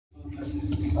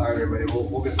All right, everybody,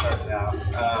 we'll get started now.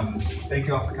 Thank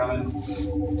you all for coming.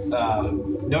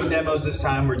 No demos this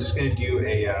time. We're just going to do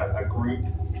a group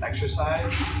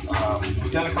exercise.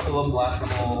 We've done a couple of them the last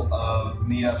couple of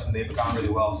meetups, and they've gone really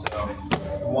well. So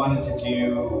we wanted to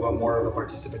do a more of a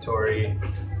participatory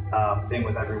thing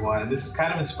with everyone. And this is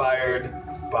kind of inspired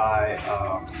by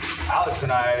Alex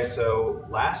and I. So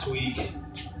last week,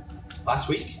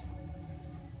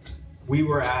 we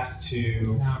were asked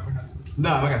to. No,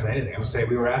 I'm not gonna say anything. I'm gonna say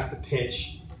we were asked to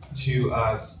pitch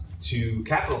to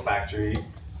Capital Factory,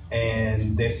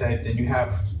 and they said that you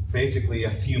have basically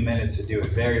a few minutes to do it,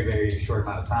 very, very short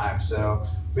amount of time. So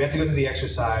we have to go through the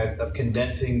exercise of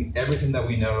condensing everything that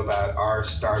we know about our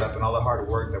startup and all the hard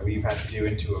work that we've had to do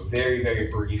into a very, very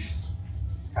brief,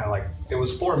 kind of like, it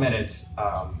was 4 minutes,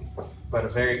 but a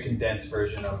very condensed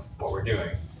version of what we're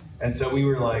doing. And so we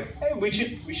were like, hey, we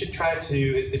should try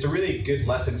to, it's a really good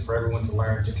lesson for everyone to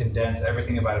learn to condense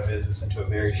everything about a business into a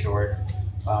very short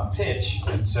pitch.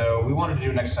 And so we wanted to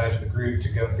do an exercise with the group to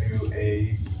go through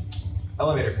a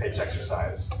elevator pitch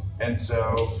exercise. And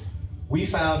so we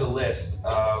found a list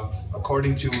of,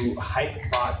 according to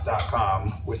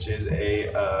hypebot.com, which is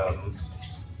a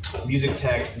music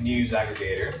tech news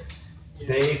aggregator,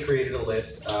 they created a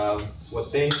list of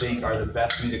what they think are the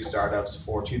best music startups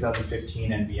for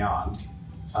 2015 and beyond.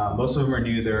 Most of them are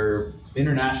new. They're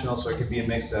international, so it could be a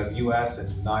mix of US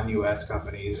and non-US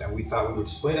companies. And we thought we would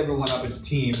split everyone up into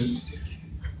teams.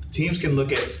 Teams can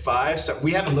look at 5 stuff.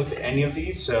 We haven't looked at any of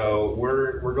these, so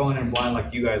we're going in blind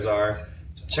like you guys are.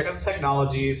 Check out the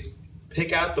technologies,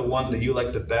 pick out the one that you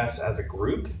like the best as a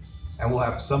group, and we'll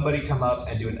have somebody come up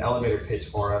and do an elevator pitch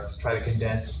for us to try to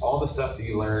condense all the stuff that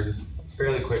you learned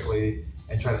fairly quickly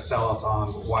and try to sell us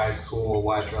on why it's cool,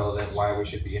 why it's relevant, why we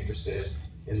should be interested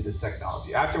in this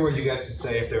technology. Afterwards, you guys can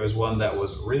say if there was one that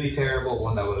was really terrible,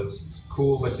 one that was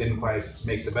cool but didn't quite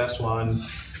make the best one,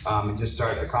 and just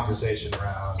start a conversation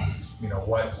around, you know,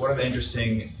 what are the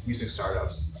interesting music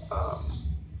startups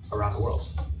around the world.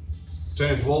 So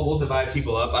anyways, we'll divide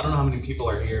people up. I don't know how many people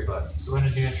are here, but do you want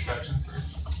to do introductions first?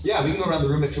 Yeah, we can go around the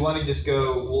room. If you want to just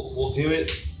go, we'll do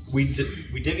it. We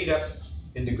divvied up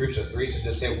into groups of 3, so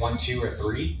just say 1, 2, or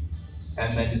 3,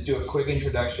 and then just do a quick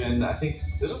introduction. I think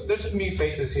there's some new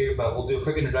faces here, but we'll do a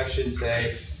quick introduction,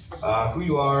 say who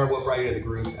you are, what brought you to the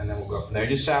group, and then we'll go from there.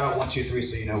 Just shout out 1, 2, 3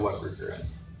 so you know what group you're in.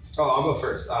 Oh, I'll go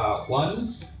first.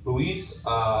 1, Luis.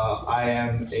 I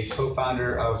am a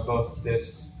co-founder of both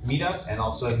this Meetup and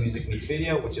also Music Meets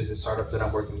Video, which is a startup that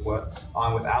I'm working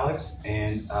on with Alex,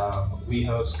 and we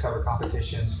host cover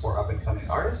competitions for up-and-coming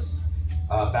artists.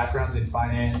 Backgrounds in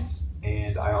finance,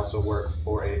 and I also work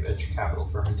for a venture capital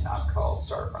firm in town called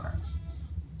Startup Runner.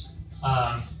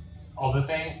 All the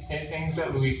same things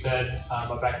that Luis said.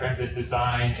 My background's in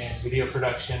design and video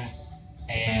production,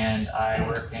 and I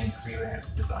work in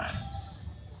freelance design.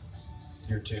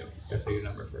 You're 2. Gotta say your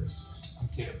number first. I'm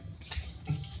 2.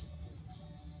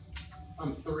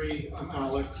 I'm 3. I'm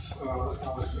Alex.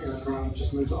 Alex Aaron.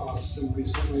 Just moved to Austin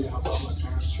recently to help out my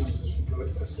parents transition to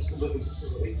an assisted living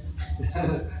facility.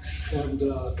 And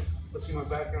let's see, my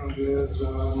background is,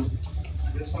 I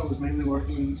guess I was mainly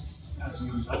working as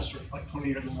an investor for like 20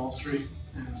 years on Wall Street,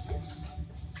 and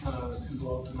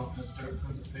involved in all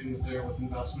kinds of things there with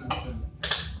investments. And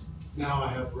now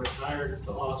I have retired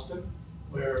to Austin,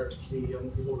 where the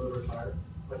young people go retire,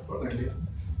 like Portland, India.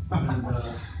 And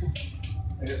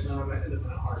I guess now I'm an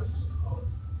independent artist, let's call it.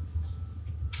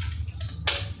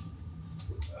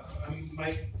 I'm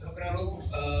Mike Hocanado.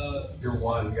 You're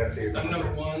 1. You gotta say your number. I'm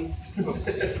number 1.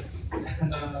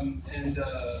 And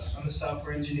I'm a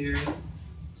software engineer.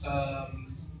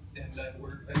 And I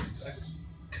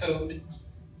code,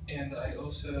 and I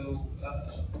also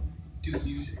do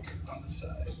music on the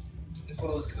side, as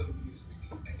well as code music,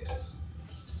 I guess.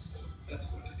 So that's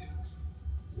what I do.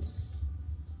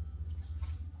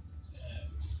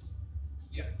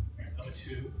 Yeah. I'm a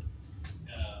 2.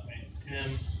 My name's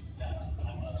Tim.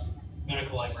 I'm a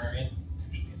medical librarian,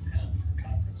 usually in town for a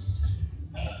conference.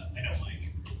 I know Mike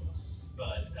pretty well,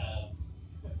 but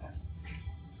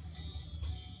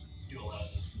do a lot of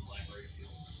this in the library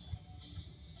fields.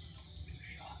 Give it a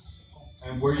shot.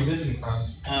 And where are you visiting from?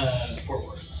 Fort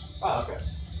Worth. Oh, okay.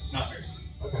 So not very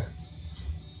far. Okay.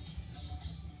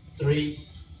 3,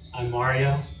 I'm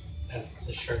Mario, as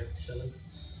the shirt shows.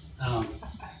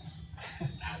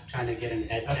 Trying to get an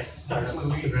ed tech startup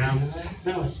off the ground.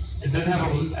 No, It doesn't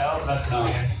have a L, that's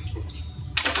fine.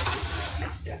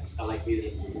 Yeah, I like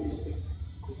music.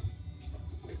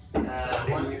 I'm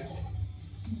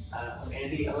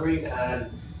Andy Ellery.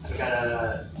 I've got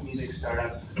a music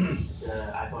startup. It's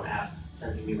an iPhone app,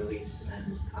 sending new release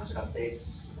and concert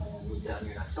updates. Moved down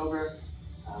here in October.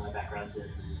 My background backgrounds in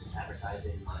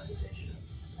advertising, monetization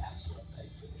of apps,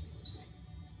 websites, and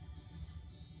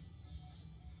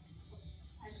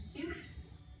Two.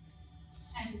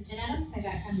 I'm Jen Adams. My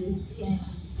background is in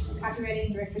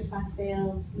copywriting, direct response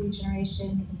sales, lead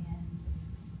generation,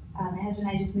 and my husband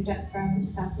and I just moved up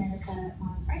from South America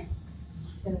on Friday.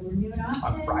 So we're new in Austin.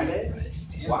 On Friday?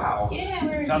 Wow. Yeah,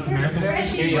 we're South America?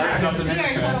 freshies. Yeah, South We are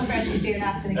America. total freshies here in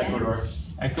Austin again. Ecuador.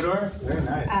 Ecuador? Very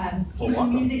nice. He's in the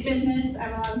music business.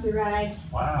 I'm along for the ride.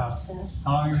 Wow. So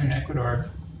How long have you been in Ecuador?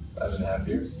 5.5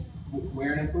 years.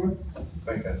 Where in Ecuador?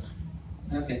 Cuenca.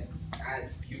 Okay. God,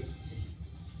 beautiful city.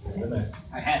 Been there.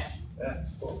 I have. Yeah,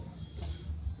 cool.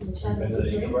 the shadow Been to of the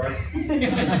the Incubator?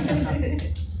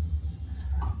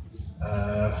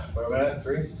 Where am I at?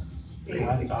 3?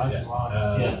 God, Yeah.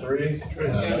 lost. 3.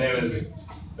 My name is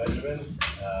Benjamin.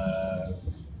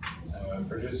 I'm a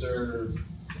producer,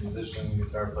 musician,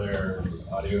 guitar player,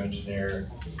 audio engineer,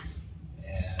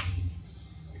 and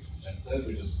like Jen said,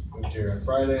 we just moved here on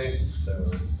Friday,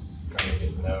 so trying to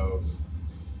get to know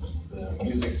the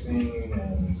music scene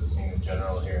and the scene in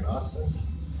general here in Austin,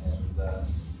 and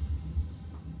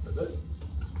that's it.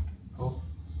 Cool.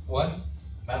 One,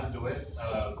 Matt DeWitt,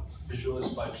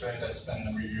 visualist by trade. I spent a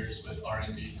number of years with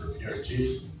R&D for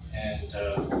PRG and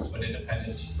went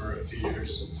independent for a few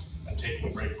years. I'm taking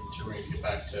a break from touring to get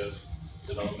back to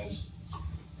development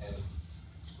and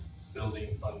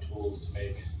building fun tools to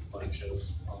make live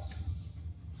shows awesome.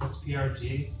 What's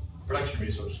PRG? Production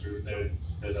resource group, they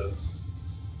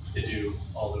do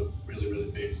all the really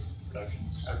big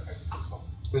productions. Okay, cool.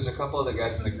 There's a couple other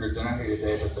guys in the group, they're not here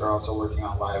today, but they're also working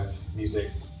on live music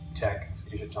tech, so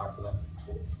you should talk to them.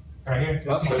 Right here?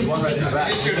 Yep, there's one right in the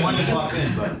back. One just walked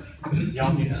in, but.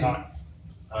 Y'all need to talk.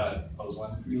 What was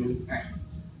one? Alright.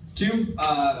 2,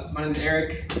 my name's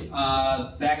Eric.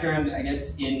 Background, I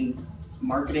guess, in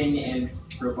marketing and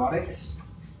robotics.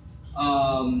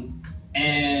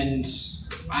 And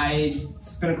I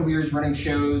spent a couple years running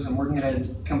shows. I'm working at a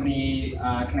company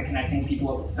kind of connecting people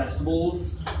up with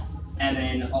festivals, and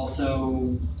then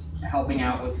also helping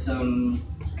out with some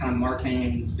kind of marketing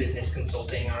and business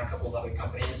consulting on a couple of other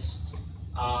companies.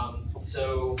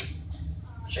 So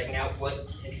checking out what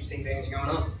interesting things are going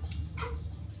on.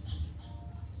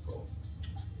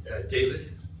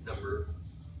 David, number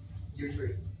Year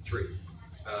 3. 3.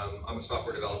 I'm a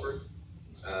software developer.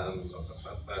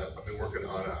 I've been working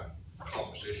on a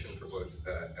composition for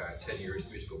about 10 years,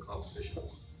 musical composition.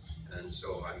 And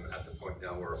so I'm at the point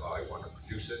now where I want to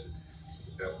produce it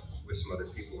with some other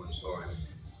people. And so I'm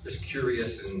just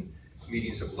curious and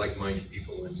meeting some like-minded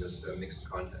people and just make some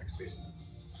contacts, basically.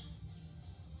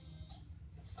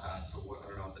 So what, I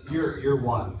don't know what the number. You're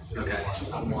 1. Okay,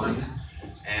 I'm 1.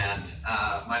 And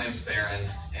my name's Theron,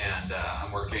 and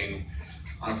I'm working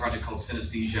on a project called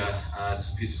Synesthesia. It's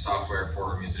a piece of software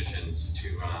for musicians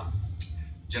to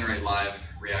generate live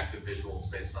reactive visuals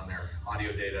based on their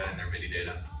audio data and their MIDI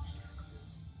data.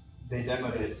 They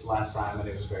demoed it last time and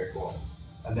it was very cool.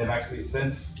 And they've actually,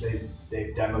 since they've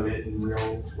demoed it in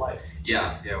real life.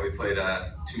 Yeah, we played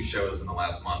 2 shows in the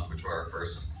last month, which were our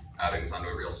first outings onto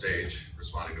a real stage,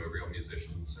 responding to a real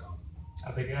musician, so.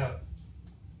 How'd they go?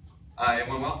 It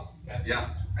went well.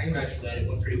 Yeah. I can vouch for that. It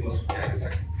went pretty well. Yeah, it was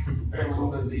Very a cool.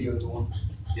 little bit of video as well.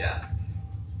 Yeah.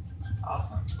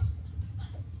 Awesome.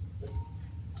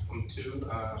 I'm 2.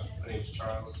 My name's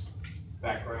Charles.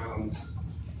 Background,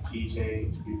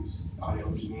 DJ, produce, audio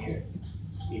engineer.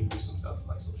 You do some stuff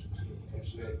like social media and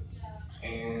internet.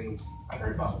 And I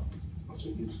heard about a bunch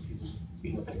of music people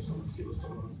being up there, so let's see what's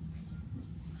going on.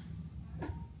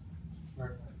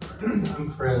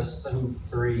 I'm Chris. I'm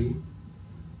 3.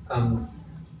 I'm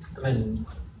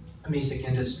a music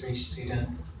industry student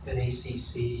at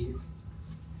ACC.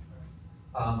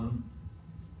 I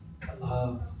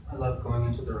love going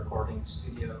into the recording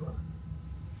studio.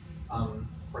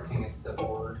 Working at the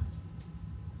board.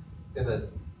 We have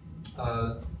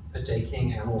a Day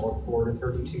King analog board, a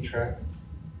 32-track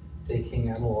Day King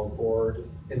analog board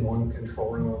in one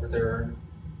control room over there,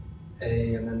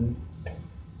 A, and then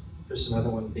there's another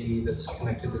one, B, that's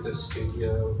connected to the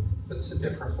studio. That's a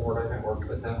different board. I haven't worked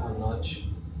with that one much.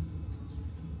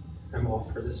 I'm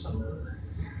off for the summer.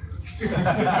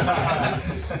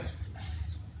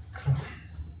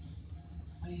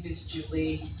 My name is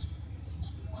Julie,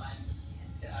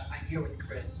 and I'm here with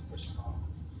Chris, first of all.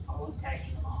 I'll tag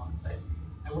him along, but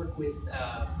I work with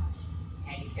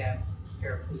handicapped,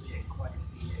 paraplegic,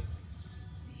 quadriplegic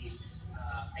needs.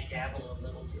 I dabble a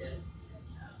little bit in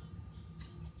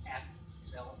app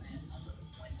development on the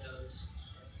Windows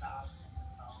desktop and the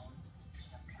phone.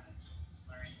 I'm kind of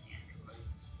learning Android,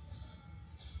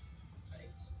 but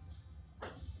it's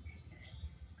interesting.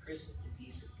 Chris is the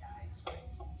music guy,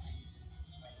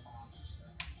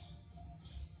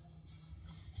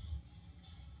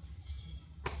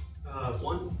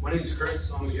 My name's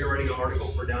Chris. I'm here writing an article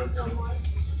for Downtown Live.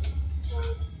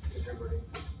 Hey, everybody.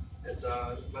 It's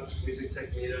about this music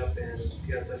tech meetup, and if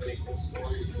you guys have any cool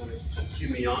stories you want to cue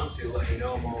me on to, let me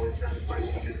know. I'm always down to find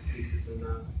some good pieces and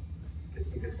get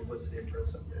some good publicity and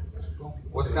press up there. Cool.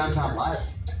 What's Downtown Live?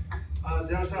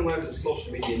 Downtown Live is a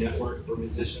social media network for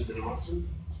musicians in Austin.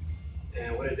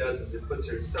 And what it does is it puts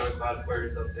their SoundCloud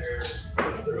players up there,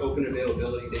 their open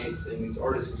availability dates, and these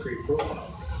artists can create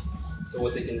profiles. So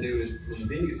what they can do is when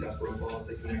venues have profiles,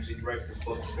 they can actually direct their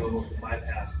book to go and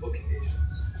bypass booking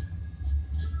agents.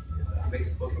 It makes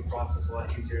the booking process a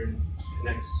lot easier and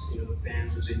connects the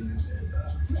fans, the venues, and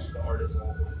the artists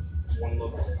all in one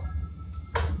local spot.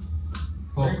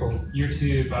 Cool. You're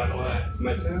two, by the way.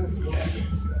 My two? Yeah.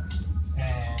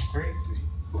 And three.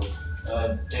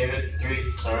 David, 3,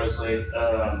 seriously.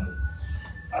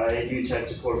 I do tech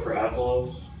support for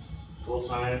Apple full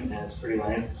time, and it's pretty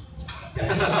lame. And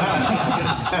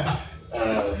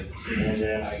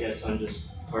then I guess I'm just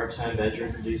part-time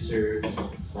bedroom producer /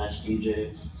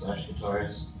 DJ /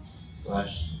 guitarist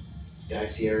 / Guy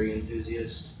Fieri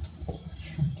enthusiast.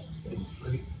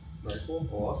 Very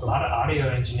cool. A lot of audio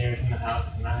engineers in the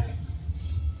house tonight.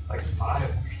 Like 5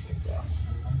 or 6 out.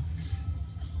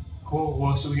 Cool.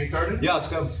 Well, should we get started? Yeah, let's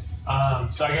go.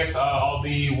 So I guess all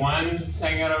the 1s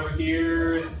hang out over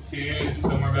here, 2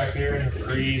 somewhere back here, and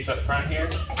 3's up front here.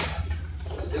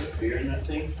 Beer in that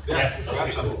thing? Yes.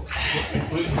 It's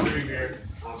gluten-free beer.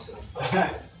 Awesome.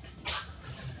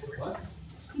 What?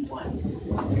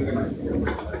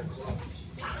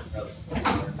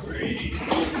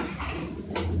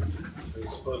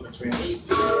 Split between these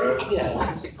 2 rows. Yeah.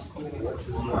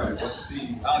 Alright, what's the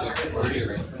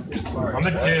I'm a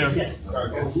 2. Yes. Do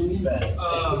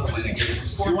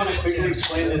you want to quickly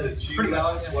explain to the 2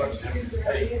 guys what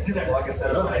like I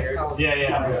said over here?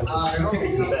 Yeah.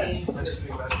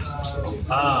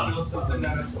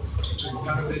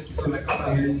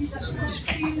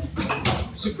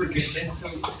 Super good. So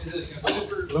is it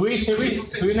super? Louis, should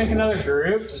we make another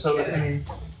group so we can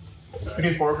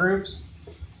do 4 groups?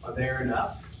 Are there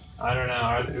enough? I don't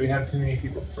know. Do we have too many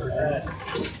people for that?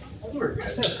 We're good.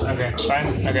 Okay,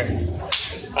 fine. Okay.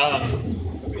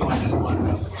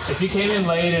 If you came in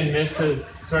late and missed the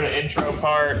sort of intro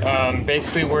part,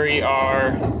 basically we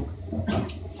are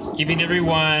giving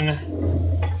everyone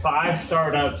 5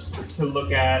 startups to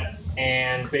look at,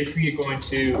 and basically you're going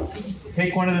to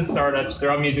pick one of the startups.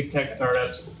 They're all music tech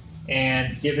startups,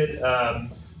 and give it. I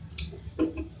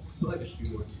feel like it should be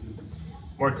more 2s.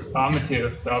 I'm a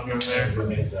 2, so I'll be over there.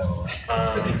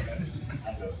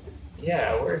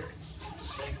 Yeah, it works.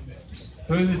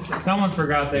 Someone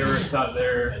forgot thought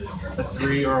they're a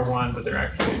 3 or a 1, but they're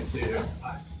actually a 2. So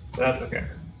that's okay.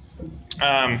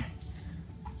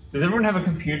 Does everyone have a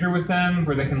computer with them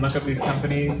where they can look up these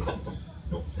companies?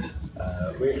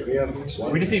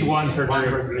 We just need 1 per group. One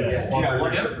per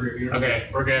group. Okay,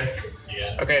 we're good.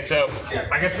 Okay, so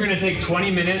I guess we're gonna take 20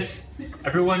 minutes.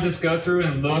 Everyone just go through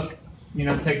and look.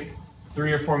 Take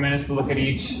 3 or 4 minutes to look at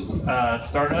each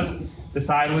startup.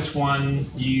 Decide which one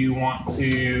you want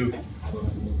to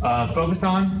focus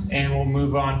on, and we'll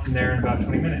move on from there in about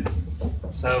 20 minutes.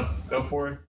 So go for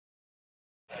it.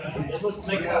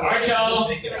 Alright, y'all.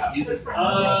 We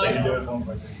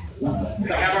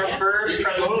have our first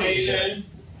presentation.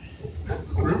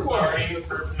 We're starting with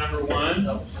group number 1.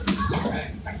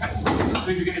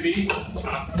 Who's it going to be?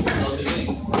 Awesome.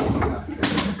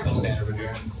 I'll stand over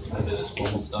here and do this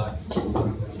formal style.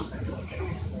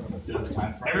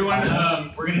 Everyone,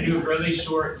 we're going to do a really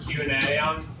short Q&A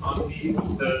on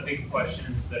these, so think of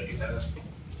questions that you have. Do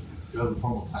you have a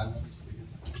formal time?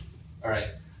 All right.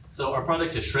 So our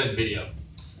product is Shred Video.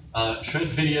 Shred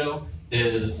Video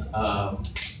is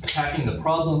attacking the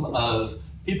problem of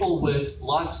people with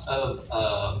lots of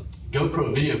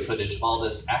GoPro video footage of all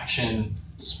this action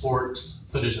sports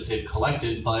footage that they've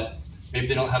collected, but maybe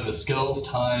they don't have the skills,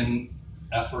 time,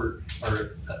 effort,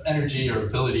 or energy or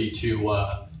ability to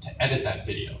edit that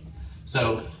video.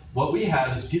 So what we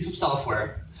have is a piece of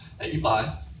software that you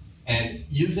buy, and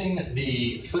using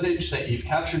the footage that you've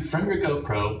captured from your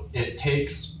GoPro,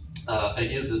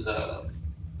 it uses a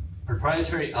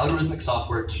proprietary algorithmic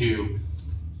software to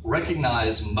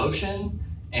recognize motion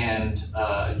and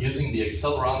using the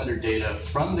accelerometer data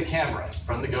from the camera,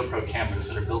 from the GoPro cameras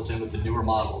that are built in with the newer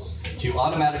models, to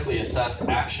automatically assess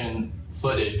action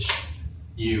footage.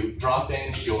 You drop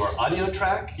in your audio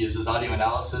track, uses audio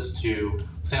analysis to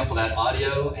sample that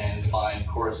audio and find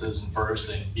choruses and verse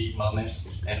and beat moments,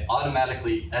 and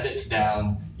automatically edits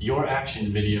down your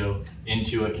action video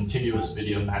into a contiguous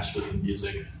video matched with the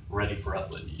music ready for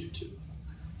upload to YouTube.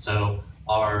 So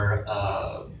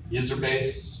our user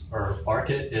base or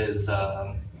market is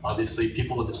obviously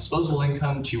people with a disposable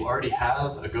income to already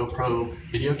have a GoPro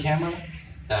video camera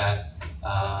that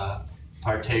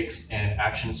partakes in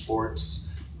action sports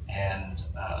and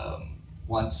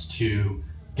wants to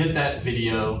get that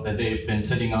video that they've been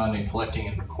sitting on and collecting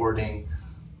and recording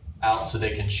out so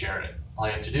they can share it. All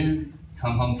you have to do,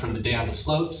 come home from the day on the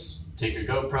slopes, take your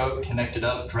GoPro, connect it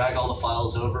up, drag all the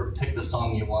files over, pick the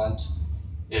song you want.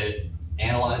 It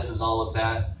analyzes all of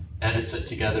that, edits it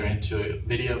together into a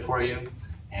video for you,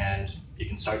 and you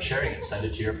can start sharing it. Send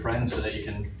it to your friends so that you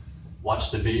can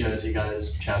watch the video as you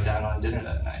guys chow down on dinner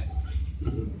that night.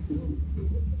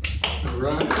 All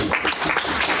right.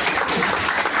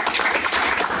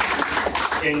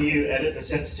 Can you edit the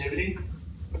sensitivity?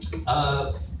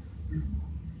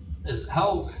 Is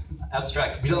how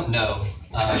abstract? We don't know.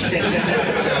 I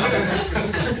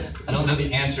don't know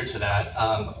the answer to that.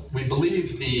 We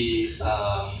believe the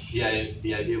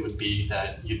idea would be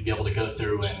that you'd be able to go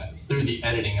through and through the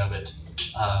editing of it,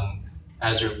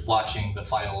 as you're watching the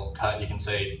final cut, you can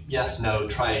say yes, no,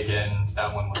 try again.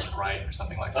 That one wasn't right, or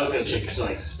something like that. Okay, so you can, so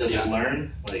like, does it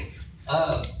learn? Like,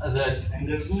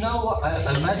 there's no. I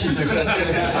imagine there's. Sure.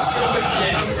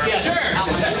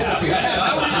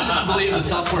 I would believe the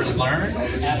software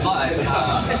learns, but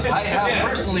I have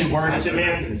personally worked.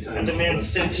 Demand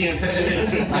sentience.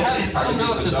 I don't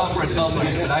know if the software itself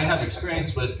learns, but I have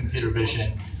experience with computer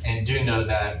vision and do know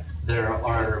that there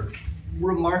are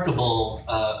remarkable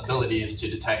abilities to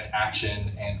detect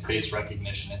action and face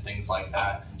recognition and things like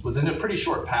that within a pretty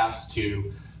short pass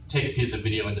to take a piece of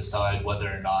video and decide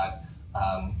whether or not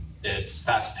it's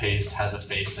fast-paced, has a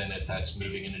face in it that's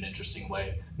moving in an interesting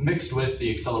way, mixed with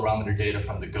the accelerometer data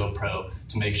from the GoPro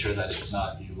to make sure that it's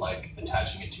not you like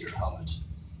attaching it to your helmet.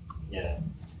 Yeah.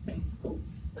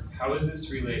 How is this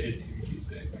related to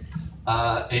music?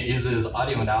 It uses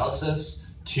audio analysis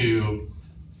to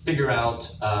figure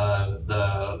out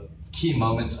the key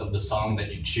moments of the song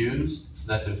that you choose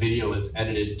so that the video is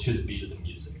edited to the beat of the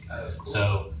music. Cool.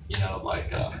 So, you know,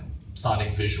 like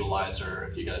Sonic Visualizer,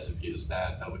 if you guys have used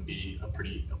that, that would be a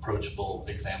pretty approachable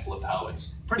example of how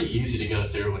it's pretty easy to go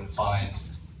through and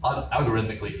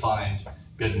algorithmically find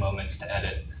good moments to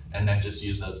edit, and then just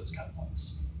use those as cut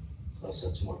points. Plus,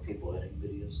 that's more people adding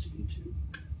videos to YouTube.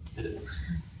 It is.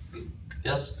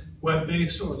 Yes?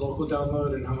 Web-based or local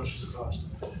download, and how much does it cost?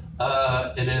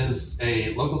 It is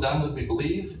a local download, we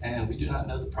believe, and we do not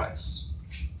know the price.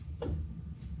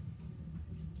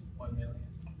 1 million.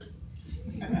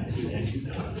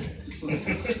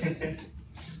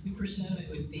 We presume it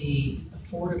would be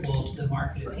affordable to the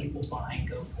market of people buying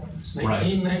GoPros.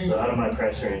 Right. So out of my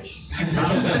price range.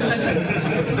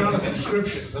 It's not a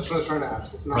subscription. That's what I was trying to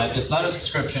ask. It's not Right, it's not a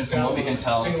subscription from what we can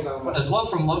tell. As well,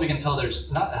 from what we can tell,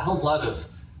 there's not a hell of a lot of,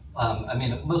 I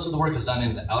mean, most of the work is done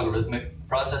in the algorithmic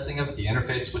processing of it. The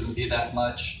interface wouldn't be that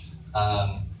much.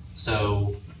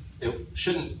 So it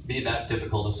shouldn't be that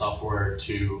difficult of software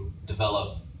to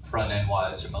develop front-end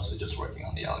wise. You're mostly just working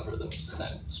on the algorithms and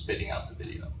then spitting out the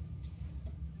video.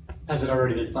 Has it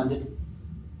already been funded?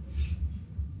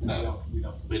 No, we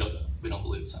don't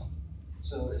believe so.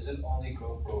 So is it only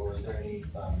GoPro, or is there any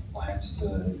plans to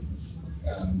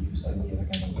use any other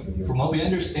kind of video? From what we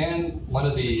understand, one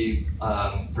of the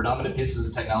predominant pieces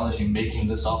of technology making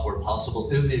this software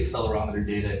possible is the accelerometer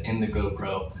data in the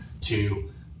GoPro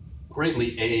to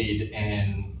greatly aid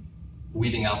in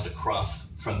weeding out the cruff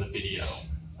from the video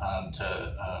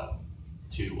to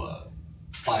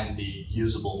find the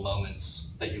usable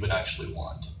moments that you would actually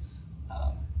want.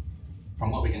 From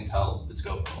what we can tell, it's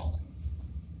GoPro.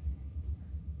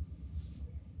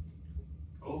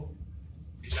 Cool.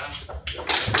 Good job.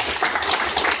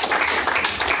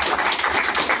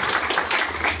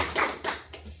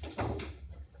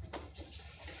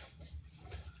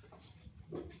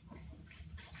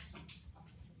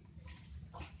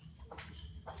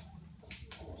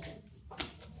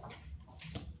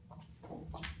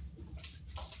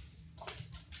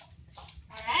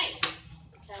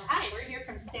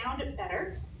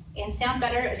 And Sound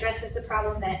Better addresses the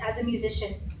problem that as a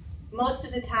musician, most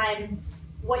of the time,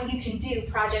 what you can do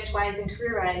project-wise and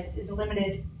career-wise is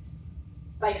limited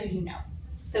by who you know.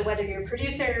 So whether you're a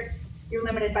producer, you're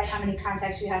limited by how many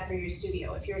contacts you have for your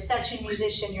studio. If you're a session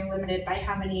musician, you're limited by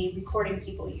how many recording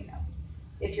people you know.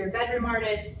 If you're a bedroom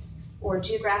artist or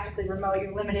geographically remote,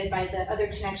 you're limited by the other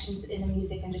connections in the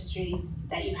music industry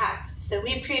that you have. So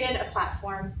we've created a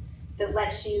platform that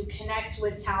lets you connect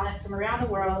with talent from around the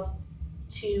world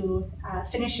to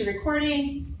finish your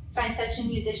recording, find session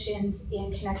musicians,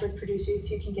 and connect with producers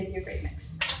who can give you a great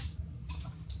mix.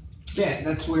 Yeah,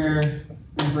 that's where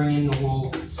we bring in the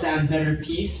whole Sound Better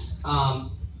piece.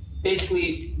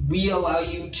 Basically, we allow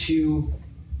you to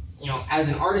as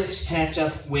an artist, connect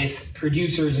up with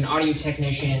producers and audio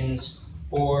technicians,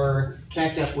 or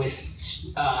connect up with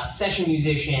session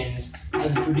musicians.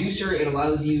 As a producer, it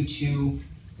allows you to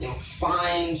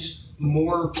find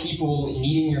more people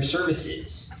needing your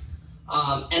services.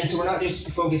 And so we're not just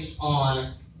focused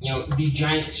on the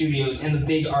giant studios and the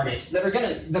big artists that are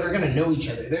gonna know each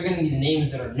other. They're gonna be the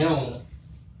names that are known.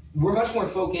 We're much more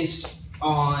focused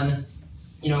on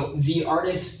the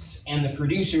artists and the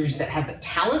producers that have the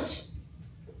talent,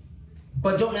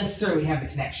 but don't necessarily have the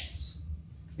connections.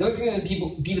 Those are going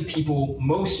to be the people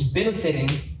most benefiting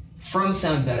from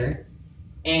Sound Better,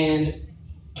 and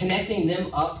connecting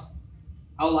them up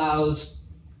allows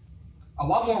a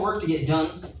lot more work to get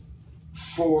done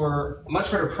for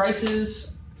much better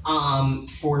prices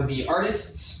for the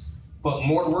artists, but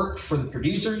more work for the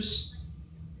producers,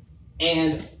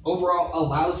 and overall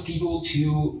allows people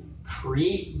to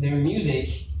create their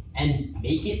music and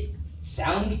make it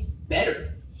sound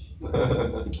better.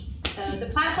 So the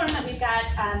platform that we've got,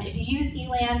 if you use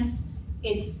Elance,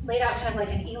 it's laid out kind of like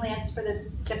an Elance for this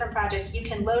different project. You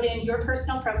can load in your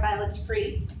personal profile, it's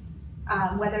free.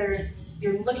 Whether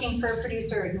you're looking for a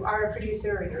producer, or you are a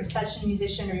producer, or you're a session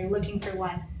musician, or you're looking for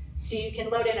one. So you can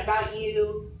load in about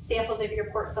you, samples of your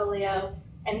portfolio,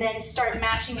 and then start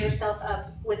matching yourself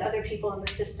up with other people in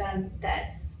the system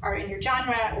that are in your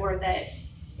genre, or that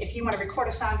if you want to record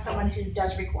a song, someone who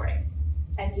does recording.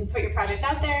 And you put your project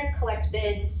out there, collect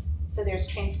bids, so there's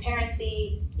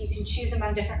transparency, you can choose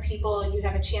among different people, you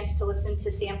have a chance to listen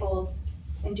to samples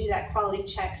and do that quality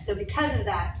check. So because of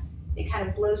that, it kind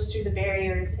of blows through the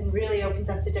barriers and really opens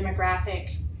up the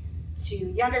demographic to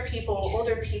younger people,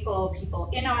 older people, people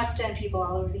in Austin, people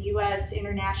all over the US,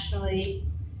 internationally,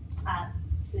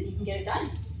 so that you can get it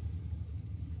done.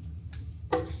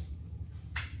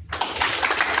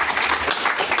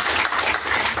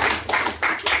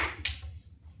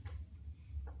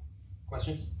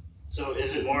 Questions? So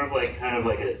is it more of like kind of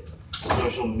like a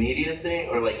social media thing,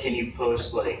 or like can you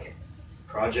post like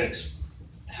projects,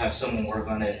 have someone work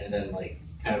on it, and then like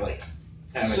kind of like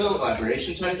a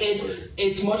collaboration type?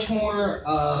 It's much more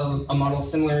of a model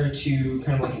similar to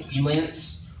kind of like an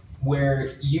Elance,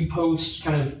 where you post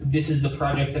kind of, this is the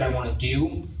project that I want to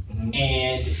do,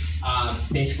 and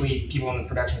basically people on the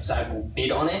production side will bid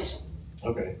on it.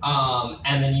 Okay.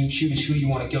 And then you choose who you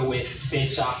want to go with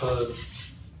based off of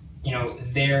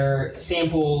their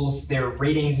samples, their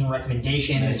ratings and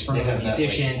recommendations from the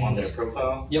musicians. Like, on their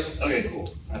profile? Yep. Okay,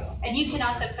 cool. And you can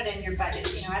also put in your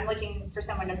budget. I'm looking for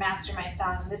someone to master my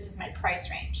song, and this is my price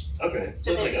range. Okay,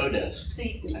 so it's like Odesk. So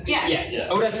yeah.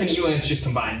 Odesk and Elance just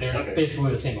combined. They're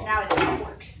basically the same. Now it's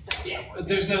network. So. Yeah. But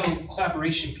there's no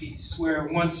collaboration piece where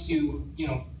once you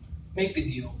make the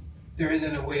deal, there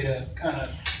isn't a way to kind of.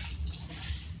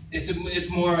 It's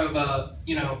more of a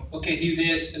okay, do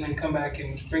this and then come back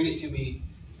and bring it to me,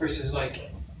 versus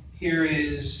like, here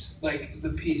is like the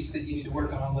piece that you need to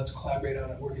work on. Let's collaborate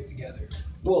on it, work it together.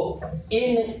 Well,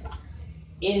 in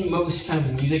most kind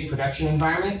of music production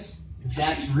environments,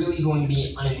 that's really going to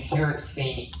be an inherent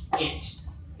thing in it.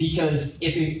 Because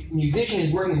if a musician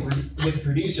is working with a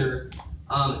producer,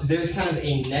 there's kind of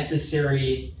a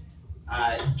necessary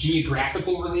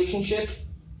geographical relationship.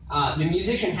 The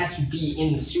musician has to be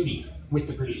in the studio with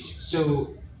the producer.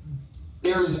 So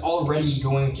there's already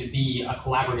going to be a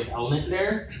collaborative element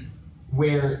there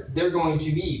where they're going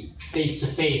to be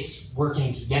face-to-face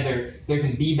working together. There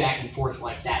can be back and forth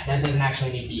like that. That doesn't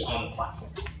actually need to be on the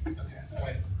platform. Okay, all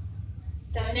right.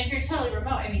 So, and if you're totally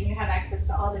remote, you have access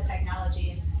to all the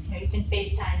technologies. You can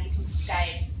FaceTime, you can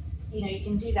Skype, you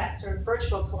can do that sort of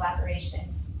virtual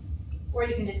collaboration. Or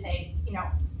you can just say,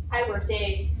 I work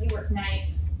days, you work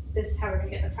nights, this is how we're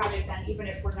gonna get the project done, even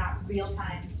if we're not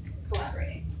real-time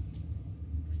collaborating.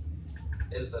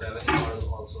 Is the revenue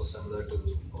model also similar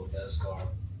to Odesk, or?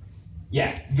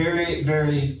 Yeah, very,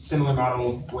 very similar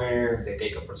model where they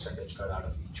take a percentage cut out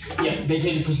of each. Yeah, they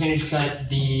take a percentage cut.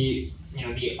 The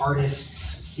artists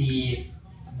see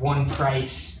one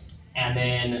price, and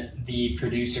then the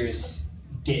producers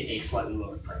get a slightly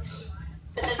lower price.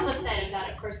 But the flip side of that,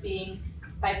 of course, being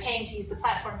by paying to use the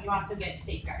platform, you also get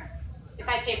safeguards. If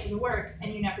I pay for the work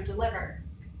and you never deliver,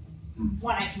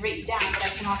 one, I can rate you down, but I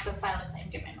can also file a claim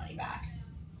and get my money back.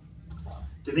 So.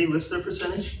 Do they list their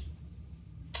percentage?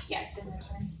 Yeah, it's in their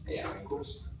terms. Yeah, of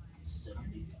course.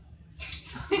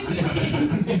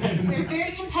 We're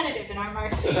very competitive in our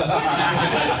market.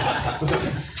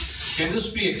 Can this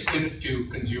be extended to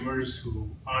consumers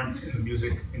who aren't in the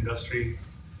music industry,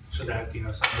 so that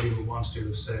somebody who wants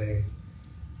to say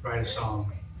write a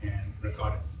song and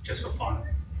record it just for fun?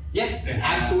 Yeah,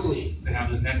 absolutely. They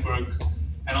have this network,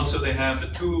 and also they have the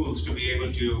tools to be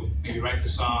able to maybe write the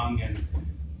song and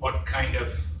what kind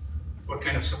of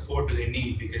support do they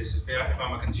need, because if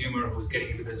I'm a consumer who's getting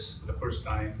into this for the first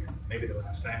time, maybe the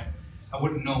last time, I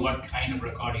wouldn't know what kind of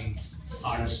recording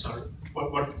artists or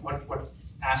what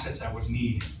assets I would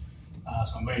need.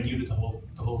 So I'm very new to the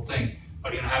whole thing.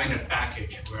 But having a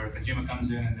package where a consumer comes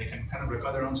in and they can kind of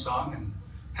record their own song and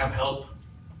have help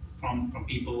from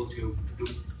people to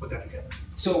put that together.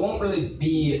 So it won't really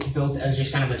be built as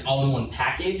just kind of an all-in-one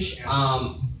package,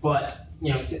 but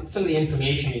some of the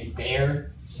information is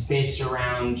there based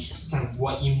around kind of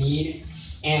what you need,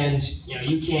 and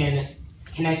you can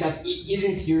connect up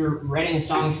even if you're writing a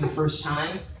song for the first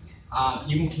time.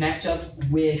 You can connect up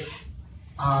with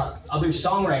other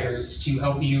songwriters to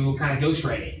help you kind of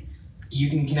ghostwrite it. You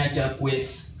can connect up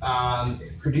with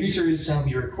producers to help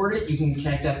you record it. You can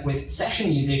connect up with session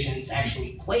musicians to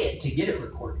actually play it to get it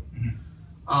recorded.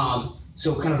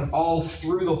 So kind of all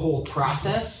through the whole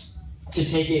process to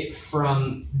take it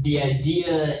from the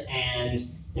idea and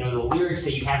the lyrics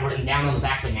that you have written down on the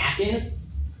back of a napkin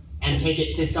and take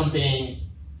it to something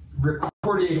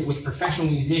recorded with professional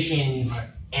musicians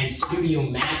and studio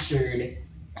mastered,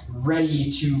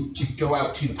 ready to go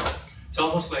out to the public. It's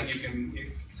almost like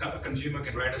a consumer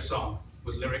can write a song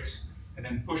with lyrics and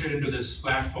then push it into this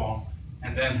platform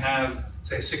and then have,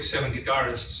 say, 6-7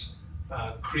 guitarists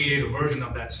create a version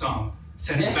of that song,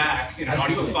 send it back in an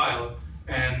audio file,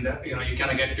 and you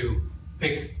kind of get to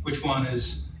pick which one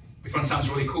sounds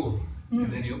really cool,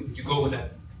 and then you go with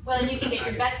that. Well, and you can get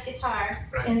your best guitar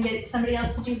and get somebody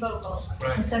else to do vocals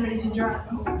and somebody to do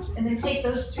drums, and then take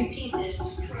those 3 pieces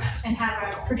and have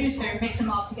a producer mix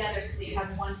them all together so that you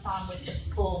have one song with the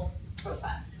full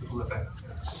profile. The full effect.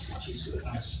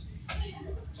 Nice.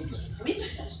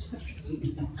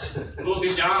 Cool,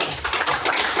 good job.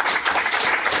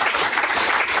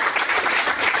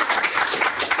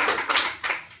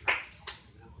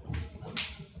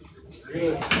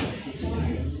 Good.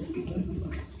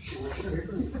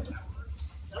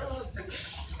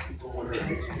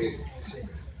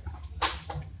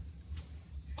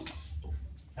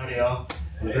 Howdy y'all,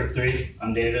 we're Group 3,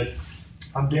 I'm David.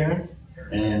 I'm Darren.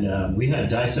 And we had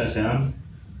Dice FM,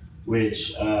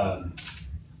 which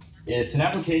it's an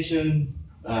application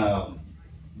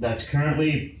that's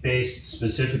currently based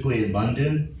specifically in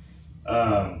London,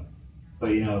 but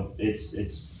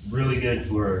it's really good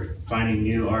for finding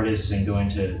new artists and going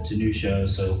to new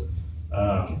shows. So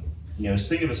just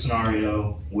think of a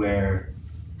scenario where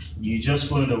you just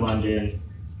flew into London.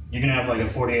 You're gonna have like a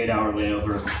 48-hour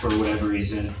layover for whatever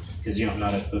reason, because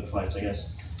not at book flights, I guess.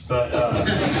 But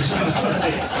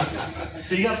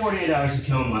so you got 48 hours to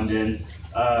kill in London.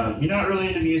 You're not really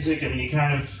into music. I mean, you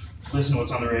kind of listen to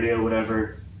what's on the radio,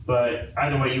 whatever. But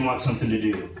either way, you want something to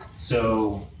do.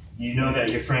 So you know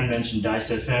that your friend mentioned Dice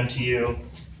FM to you.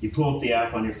 You pull up the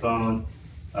app on your phone.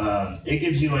 It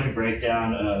gives you like a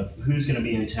breakdown of who's going to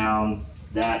be in town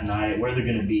that night, where they're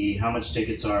going to be, how much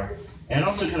tickets are, and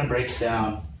also kind of breaks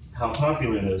down how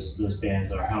popular those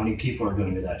bands are, how many people are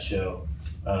going to that show,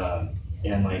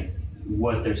 and like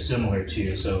what they're similar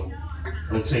to. So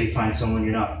let's say you find someone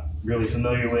you're not really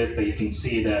familiar with, but you can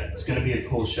see that it's going to be a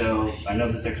cool show. I know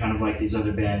that they're kind of like these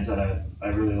other bands that I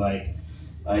really like.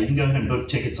 You can go ahead and book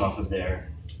tickets off of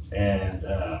there, and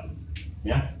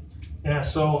Yeah,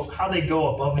 so how they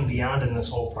go above and beyond in this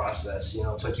whole process,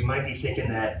 it's like you might be thinking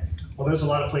that, well, there's a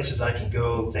lot of places I can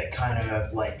go that kind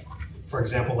of like, for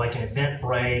example, like an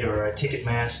Eventbrite or a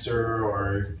Ticketmaster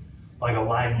or like a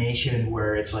Live Nation,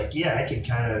 where it's like, yeah, I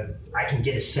can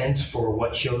get a sense for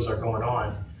what shows are going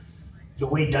on. The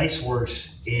way Dice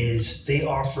works is they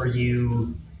offer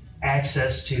you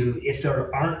access to, if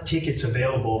there aren't tickets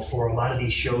available for a lot of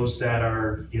these shows that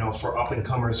are, for up and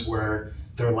comers where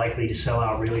they're likely to sell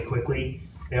out really quickly,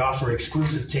 they offer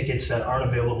exclusive tickets that aren't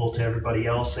available to everybody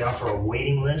else. They offer a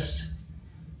waiting list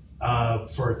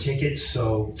for tickets,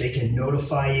 so they can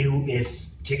notify you if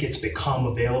tickets become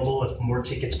available, if more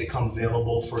tickets become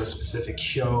available for a specific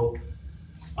show.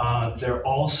 They're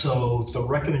also, the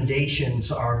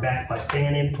recommendations are backed by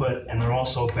fan input, and they're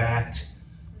also backed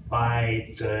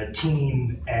by the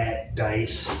team at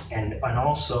Dice, and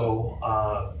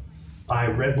also by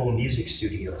Red Bull Music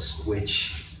Studios,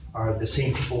 which are the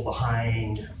same people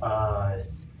behind,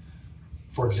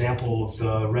 for example,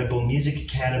 the Red Bull Music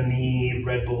Academy,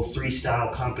 Red Bull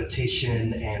Freestyle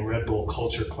Competition, and Red Bull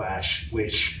Culture Clash,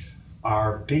 which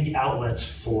are big outlets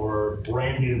for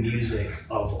brand new music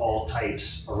of all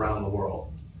types around the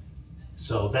world.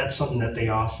 So that's something that they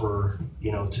offer,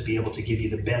 to be able to give you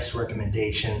the best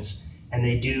recommendations. And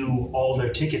they do all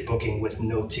their ticket booking with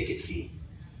no ticket fee,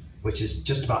 which is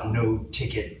just about no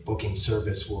ticket booking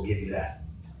service will give you that.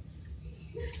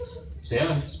 So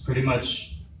yeah, it's pretty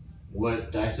much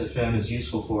what Dice FM is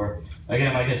useful for.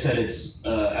 Again, like I said, it's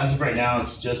as of right now,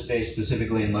 it's just based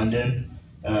specifically in London,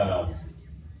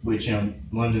 which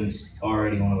London's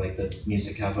already one of like the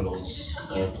music capitals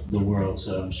of the world.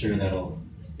 So I'm sure that'll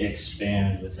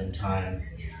expand within time.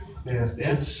 Yeah.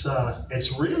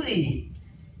 It's really,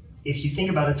 if you think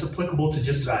about it, it's applicable to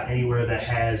just about anywhere that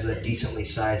has a decently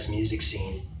sized music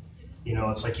scene.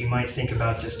 It's like you might think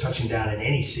about just touching down in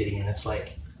any city, and it's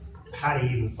like, how do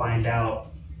you even find out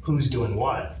who's doing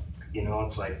what?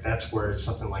 It's like that's where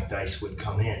something like Dice would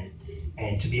come in,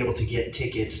 and to be able to get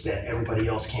tickets that everybody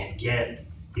else can't get,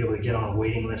 be able to get on a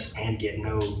waiting list and get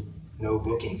no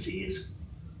booking fees,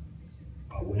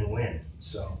 a win-win.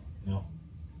 So. No.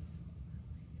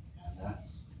 And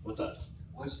that's what's up.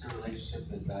 What's the relationship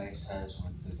that Dice has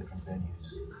with the different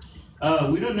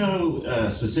venues? We don't know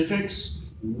specifics.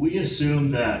 We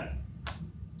assume that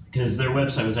because their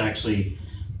website was actually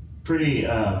pretty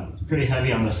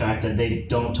heavy on the fact that they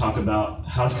don't talk about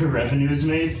how their revenue is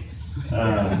made.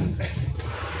 I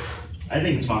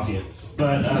think it's mafia,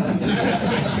 but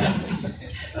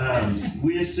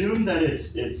we assume that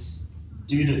it's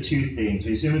due to two things.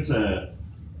 We assume it's a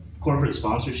corporate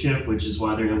sponsorship, which is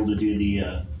why they're able to do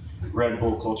the Red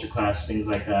Bull Culture Class, things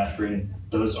like that, bring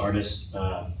those artists.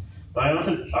 But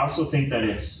I also think that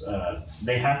it's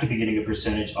they have to be getting a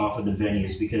percentage off of the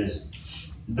venues, because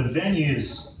the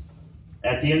venues,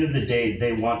 at the end of the day,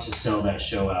 they want to sell that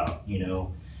show out.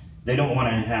 They don't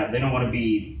want to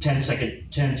be 10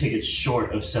 tickets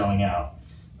short of selling out.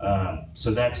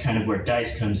 So that's kind of where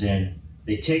Dice comes in.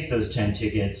 They take those 10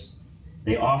 tickets,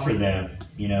 they offer them,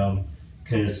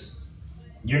 because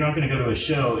you're not going to go to a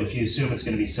show if you assume it's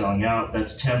going to be selling out.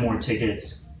 That's 10 more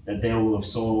tickets that they will have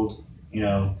sold,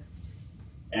 And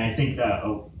I think that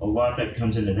a lot that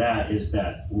comes into that is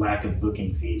that lack of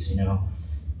booking fees,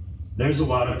 There's a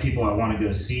lot of people I want to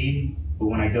go see, but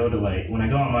when I go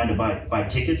online to buy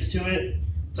tickets to it,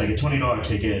 it's like a $20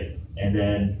 ticket and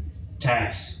then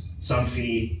tax, some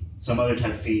fee, some other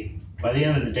type of fee. By the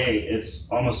end of the day, it's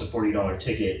almost a $40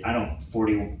 ticket. I don't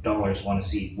 $40 want to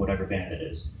see whatever band it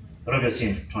is, but I'll go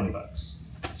see them for $20.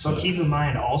 So keep in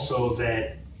mind also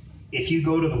that if you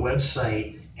go to the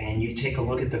website and you take a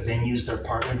look at the venues they're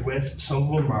partnered with, some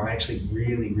of them are actually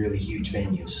really, really huge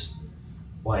venues,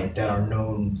 like that are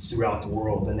known throughout the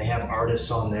world. And they have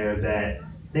artists on there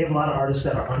they have a lot of artists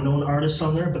that are unknown artists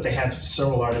on there, but they have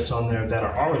several artists on there that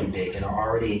are already big and are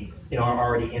already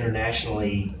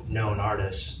internationally known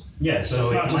artists. Yeah,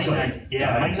 so it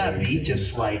might not be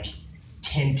just like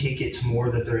 10 tickets more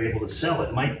that they're able to sell.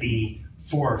 It might be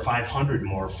 400 or 500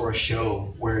 more for a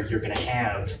show where you're going to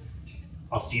have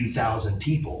a few thousand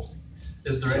people.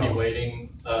 Is there any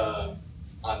weighting on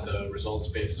the results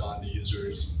based on the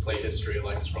user's play history,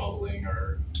 like scrolling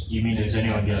or? You mean does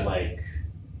anyone get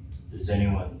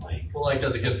Well,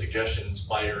 does it get suggestions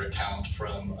by your account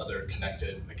from other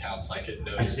connected accounts? Like it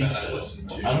knows that I listen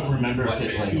to. I don't remember if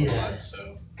it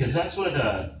so. Because that's what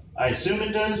I assume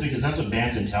it does, because that's what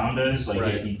Bands in Town does.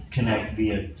 You connect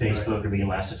via Facebook or via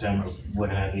Last.fm or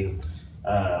what have you.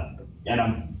 And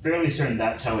I'm fairly certain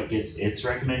that's how it gets its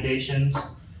recommendations.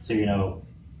 So,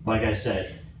 like I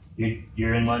said,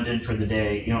 you're in London for the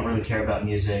day, you don't really care about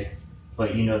music,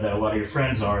 but you know that a lot of your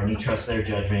friends are, and you trust their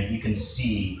judgment. You can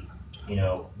see,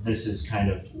 this is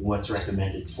kind of what's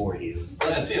recommended for you.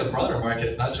 Well, I see a broader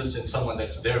market, not just in someone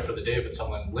that's there for the day, but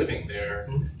someone living there.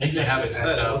 You can have it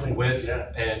set up with,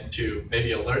 and to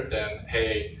maybe alert them,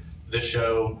 hey, this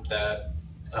show that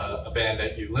a band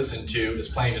that you listen to is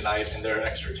playing tonight, and there are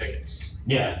extra tickets.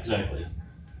 Yeah, exactly.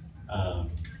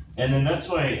 And then that's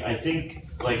why I think,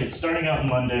 it's starting out in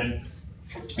London,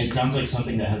 it sounds like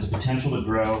something that has the potential to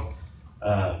grow.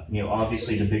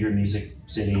 Obviously the bigger music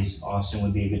cities, Austin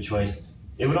would be a good choice.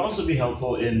 It would also be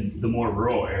helpful in the more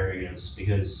rural areas,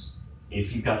 because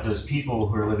if you've got those people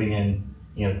who are living in,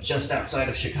 just outside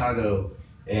of Chicago,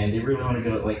 and they really want to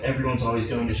go, everyone's always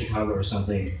going to Chicago or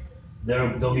something,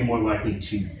 they'll be more likely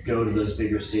to go to those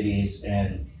bigger cities,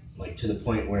 and to the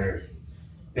point where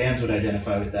bands would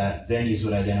identify with that, venues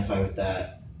would identify with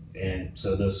that, and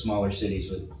so those smaller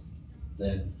cities would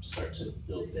then start to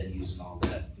build venues and all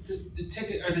that.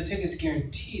 The tickets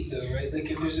guaranteed though, right?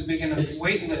 If there's a big enough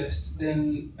wait list,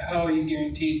 then how are you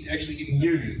guaranteed actually getting?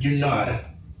 You're not.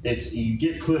 You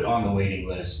get put on the waiting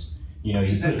list.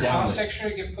 Does you that cost extra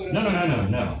to get put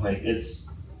on? No.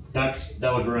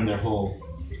 That would ruin their whole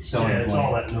selling point. It's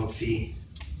all at no fee.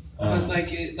 But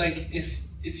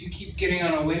if you keep getting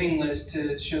on a waiting list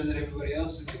to shows that everybody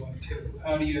else is going to,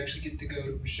 how do you actually get to go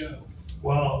to a show?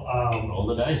 Well, roll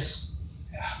the dice.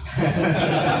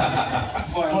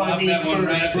 Well, why I love that one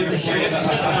right up there.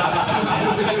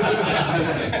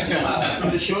 For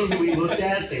the shows that we looked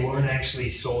at, they weren't actually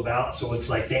sold out, so it's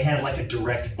like they had like a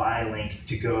direct buy link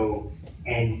to go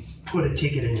and put a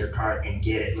ticket in your cart and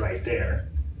get it right there.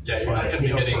 Yeah, you're not going to be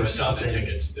getting a ton of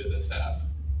tickets through this app.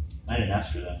 I didn't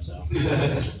ask for that, so.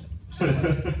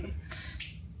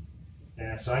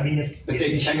 Yeah, so I mean, if they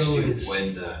the text show you is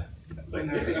when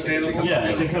they're available. Yeah,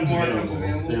 if it comes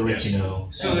available, they'll let you know.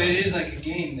 So it is like a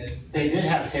game then. They did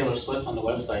have Taylor Swift on the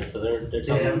website, so they're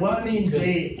telling yeah, well, I mean, good-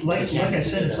 they like good chance I to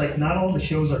said, do it's that. like not all the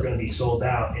shows are going to be sold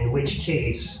out. In which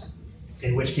case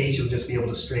you'll just be able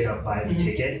to straight up buy the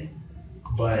ticket.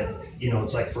 But you know,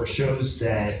 it's like for shows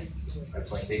that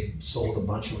it's like they sold a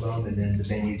bunch of them, and then the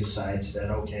venue decides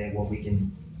that okay, well we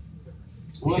can.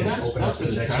 Well, that's where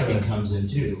the tracking comes in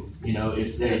too. You know,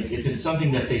 if it's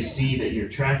something that they see that you're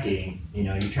tracking, you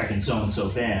know, you're tracking so and so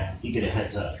band, you get a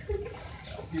heads up.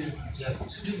 Yeah.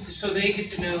 So they get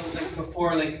to know like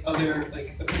before like other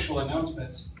like official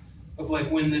announcements of like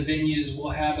when the venues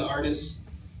will have the artists,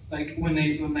 like when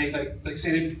they like say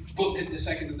they booked it the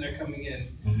second that they're coming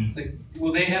in. Mm-hmm. Like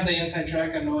will they have the inside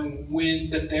track on knowing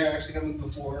when that they're actually coming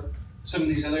before some of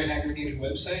these other aggregated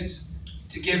websites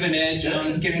to give an edge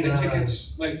on getting the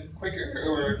tickets like quicker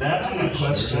or? That's a good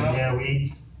question. Yeah,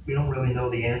 we don't really know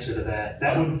the answer to that.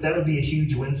 That would be a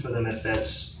huge win for them if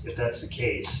that's the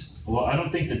case. Well, I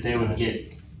don't think that they would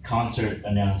get concert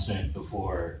announcement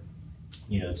before,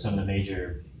 you know, some of the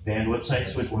major band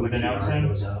websites would announce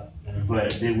them.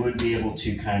 But they would be able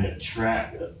to kind of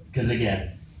track, because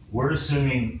again, we're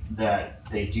assuming that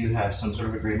they do have some sort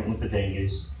of agreement with the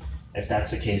venues. If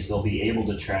that's the case, they'll be able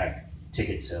to track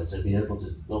ticket sales. They'll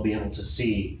be able to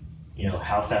see, you know,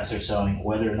 how fast they're selling,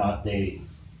 whether or not a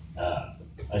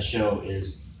show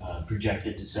is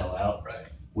projected to sell out. Right.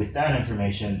 With that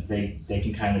information, they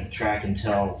can kind of track and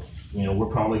tell, you know, we're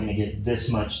probably going to get this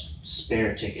much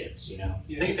spare tickets, you know.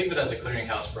 Think of it as a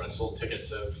clearinghouse for unsold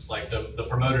tickets. Of like the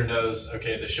promoter knows,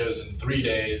 okay, the show's in 3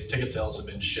 days, ticket sales have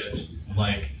been shit. Mm-hmm.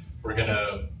 Like we're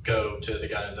gonna go to the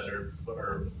guys that are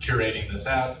curating this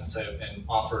app and say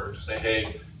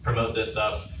hey, promote this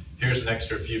up. Here's an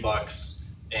extra few bucks,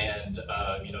 and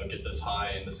you know, get this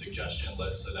high in the suggestion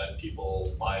list so that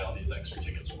people buy all these extra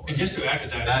tickets for us. And just to add to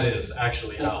that, that is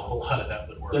actually how a lot of that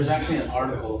would work. There's actually an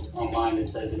article online that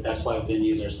says that that's why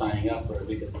venues are signing up for it,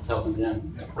 because it's helping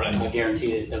them. Right. To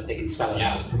guarantee it that they can sell it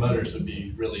Yeah, out. the promoters would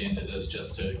be really into this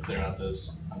just to clear out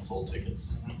those unsold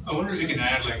tickets. I wonder if you can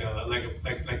add like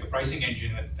the pricing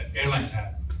engine that airlines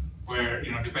have, where,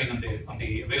 you know, depending on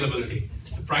the availability,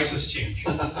 the prices change.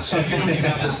 So you know, you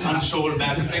have this unsold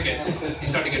batch of tickets, you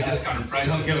start to get discounted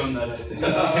prices. Don't give them that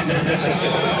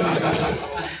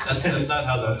That's not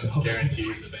how the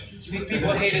guarantees of venues work.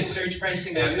 People hated surge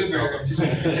pricing on Uber.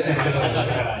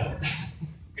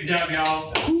 Good job,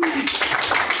 y'all.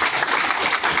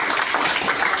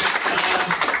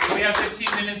 We have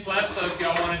 15 minutes left, so if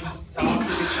y'all want to just talk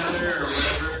with each other or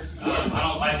whatever,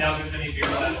 I doubt there's any beer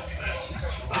left.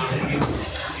 But,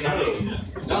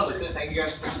 No, that's it. Thank you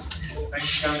guys. Thanks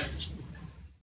for coming.